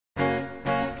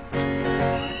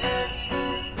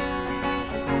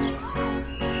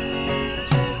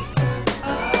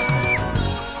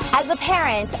a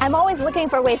parent, I'm always looking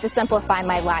for ways to simplify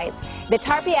my life. The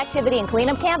Tarpy Activity and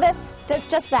Clean-up Canvas does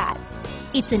just that.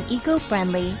 It's an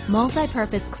eco-friendly,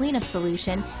 multi-purpose cleanup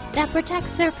solution that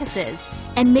protects surfaces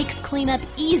and makes cleanup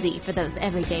easy for those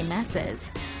everyday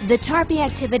messes. The Tarpy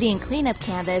Activity and Clean-up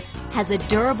Canvas has a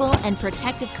durable and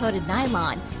protective coated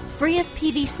nylon, free of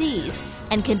PVCs,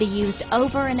 and can be used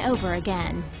over and over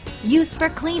again. Used for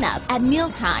cleanup at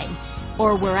mealtime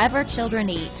or wherever children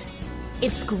eat.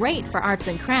 It's great for arts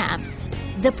and crafts.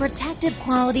 The protective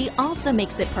quality also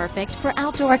makes it perfect for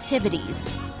outdoor activities.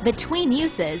 Between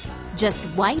uses, just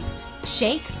wipe,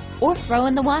 shake, or throw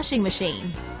in the washing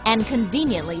machine and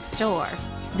conveniently store.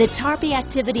 The Tarpy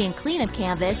Activity and Cleanup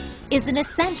Canvas is an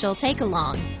essential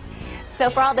take-along. So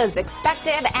for all those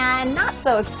expected and not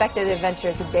so expected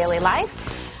adventures of daily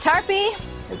life, Tarpy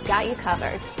has got you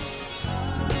covered.